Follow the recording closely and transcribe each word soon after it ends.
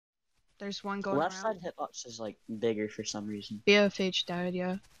There's one The going left around. side hitbox is like bigger for some reason. BFH died,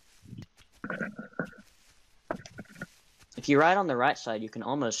 yeah. If you ride on the right side, you can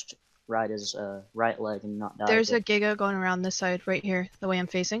almost ride his right leg and not die. There's a Giga going around this side, right here, the way I'm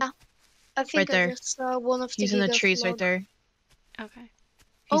facing. Yeah. I think Right there. I just saw one of the He's in the Giga trees right float. there. Okay.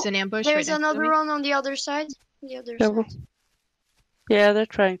 He's Oh, in ambush right There's next to another me. one on the other side. The other Yeah, side. Yeah, they're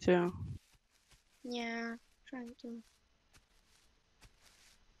trying to. Yeah, trying to.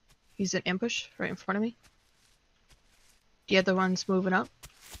 He's in ambush right in front of me. The other one's moving up.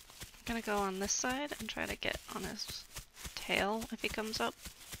 I'm gonna go on this side and try to get on his tail if he comes up.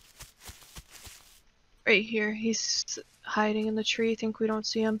 Right here. He's hiding in the tree. I think we don't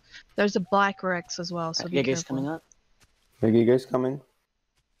see him. There's a black Rex as well, so be Giga's careful. coming up. The Giga's coming.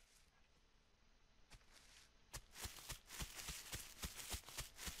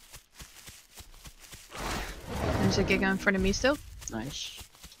 There's a Giga in front of me still. Nice.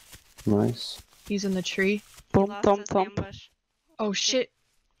 Nice. He's in the tree. He Thump, lost thump, his thump. ambush. Oh shit.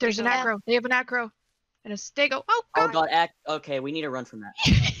 There's an Yeah. aggro. They have an aggro. And a stego. Oh Oh god. god, okay, we need to run from that.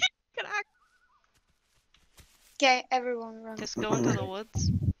 Get aggro. Okay, everyone run. Just go into the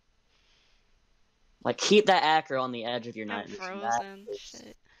woods. Like, keep that aggro on the edge of your I'm night vision. That frozen. is-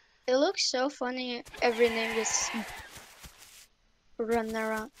 Shit. It looks so funny. Every name just run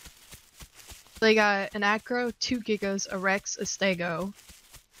around. They got an aggro, 2 Gigas, a Rex, a stego.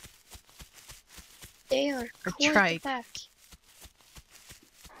 They are Or quite trike. the pack.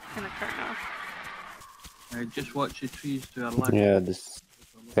 And a Colonel. Just watch the trees to our left. Yeah, this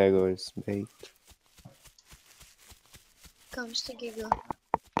Tego is bait. Comes to Giga.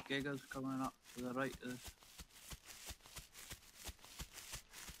 Giga's coming up to the right of this.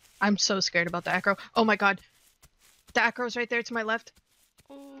 I'm so scared about the aggro. Oh my god. The aggro's right there to my left.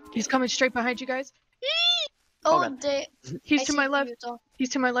 Ooh. He's coming straight behind you guys. Oh, Oh, God. they. He's I to see my them, left. Utah. He's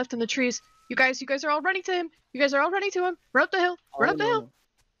to my left in the trees. You guys are all running to him. You guys are all running to him. Run up the hill. Run Oh, up the hill. no.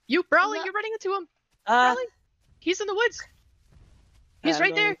 You brawling, No. you're running into him. Ah, Brawling. He's in the woods. He's I'm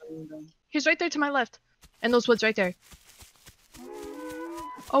right there. going. He's right there to my left. In those woods right there.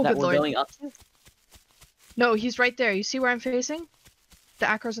 Oh, That good we're lord. going up to? No, he's right there. You see where I'm facing? The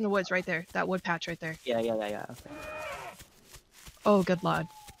acro's in the woods right there. That wood patch right there. Yeah. Okay. Oh, good lord.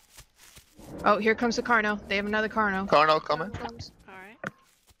 Oh, here comes the Carno. They have another Carno. Carno coming. Comes. Alright.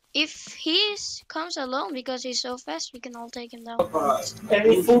 If he comes alone because he's so fast, we can all take him down.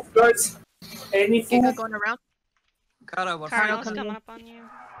 Any food, guys? Any food? Giga going around. Cara, we're Colonel's coming coming in. up on you.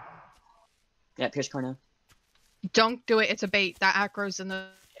 Yeah, Pierce Carno. Don't do it. It's a bait. That acro's in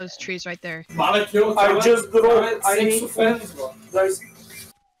those trees right there. I just dropped 6 offense, guys.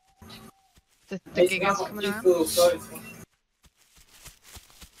 The Giga's coming around.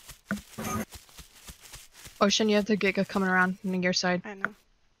 Ocean, you have the Giga coming around on your side. I know.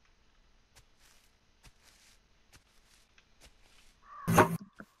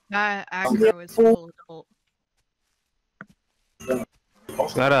 That aggro is full of ult.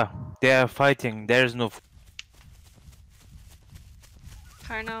 Gara, they are fighting. There's no.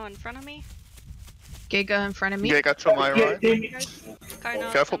 Carno in front of me. Giga in front of me. Giga to my right.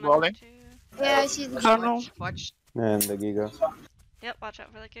 Carno's Careful, coming up brawling. too. Yeah, I see the Carno. Watch. And the Giga. Yep, watch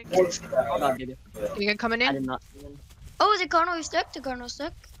out for the kick. Hold on, Giga. Giga coming I in. did not see him. Oh, the Carno is stuck. The Carno is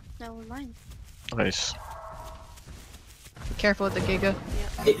stuck. Never mind. Nice. Be careful with the Giga.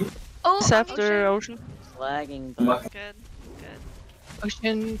 Oh, It's after Ocean. It's lagging, but... Good. Good.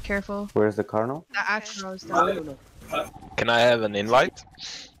 Ocean, careful. Where's the Carno? The aggro is down. Can I have an invite?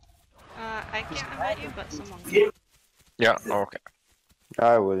 I can't invite you, but someone can. Yeah, okay.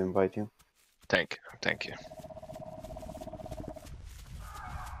 I will invite you. Thank you.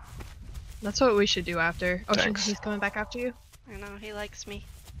 That's what we should do after. Ocean, Thanks. he's coming back after you. I know, he likes me.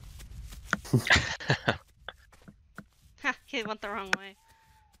 Ha, he went the wrong way.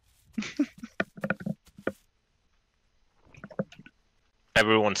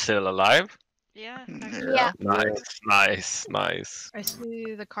 Everyone's still alive? Yeah. Yeah. Nice. I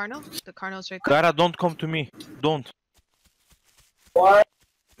see the Carno. The Carno's right there. Gara, don't come to me. Don't. Why?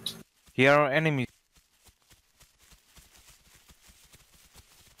 Here are enemies.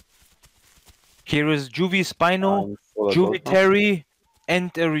 Here is Juvie Spino, I'm full of Juvie gold now. Terry,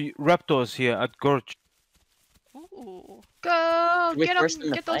 and Raptors here at Gorge. Ooh. Go! We're Get first in them!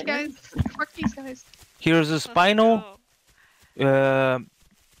 the Get those fight, man. guys! Fuck these guys. Here's a Let's Spino, go.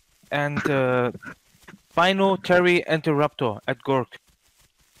 and Spino, Terry, and a Raptor at Gorg.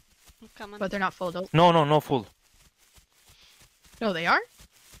 I'm coming. But they're not full though. No full. No, they are?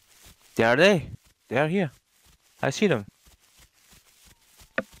 They are they. They are here. I see them.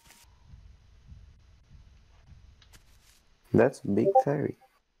 That's Big Fairy.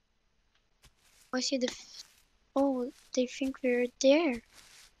 I see the. Oh, they think we're there.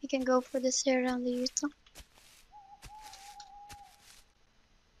 We can go for the stair around the Utah.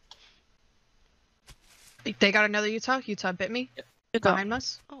 They got another Utah. Utah bit me. Utah. Behind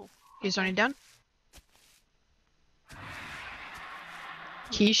us. Oh. He's running down.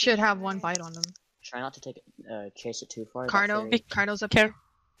 He should have one bite on him. Try not to take it, chase it too far. that Carno. fairy- Carno's up Care- here.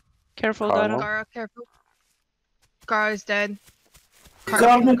 Careful, Carno. Dino. Gara, careful. Gara is dead.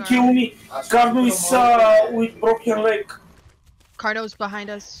 Carno kill me. Carno is with broken leg. Carno's behind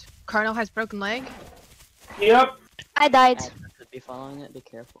us. Carno has broken leg. Yep. I died. Admin could be following it. Be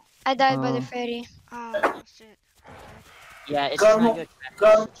careful. I died by the Oh. ferry. Oh shit. Yeah, it's Carno, trying to attract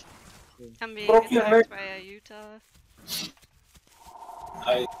Carno. us. I'm being Broken leg. attacked by a Utah.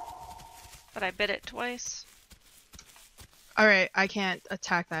 I- But I bit it twice. Alright, I can't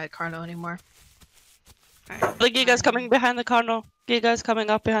attack that Carno anymore. Alright. The Giga's coming behind the Carno. Giga's coming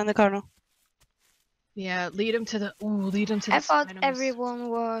up behind the Carno. Yeah, lead him to the. Ooh, lead him to the. I thought Spino's. everyone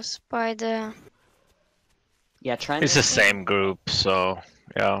was by the. Yeah, trying. It's the same group, so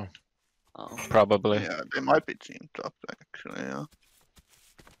yeah, Oh. probably. Yeah, they might be teamed up actually. Yeah.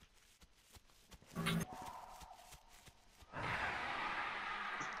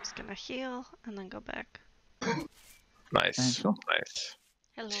 Just gonna heal and then go back. Nice, Thank you. nice.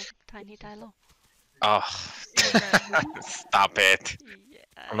 Hello, tiny Dilo. Oh, stop it! Yeah,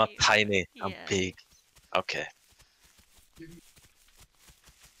 I'm not tiny. I'm yeah. big. Okay.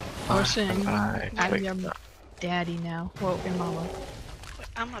 Ocean, Alright, I'm quick. your daddy now. Well, your mama. Wait,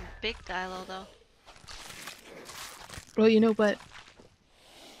 I'm a big Dilo though. Well, you know what?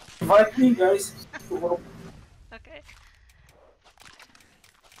 Invite me, guys. Okay.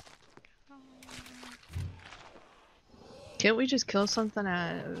 Can't we just kill something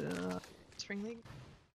at Spring League?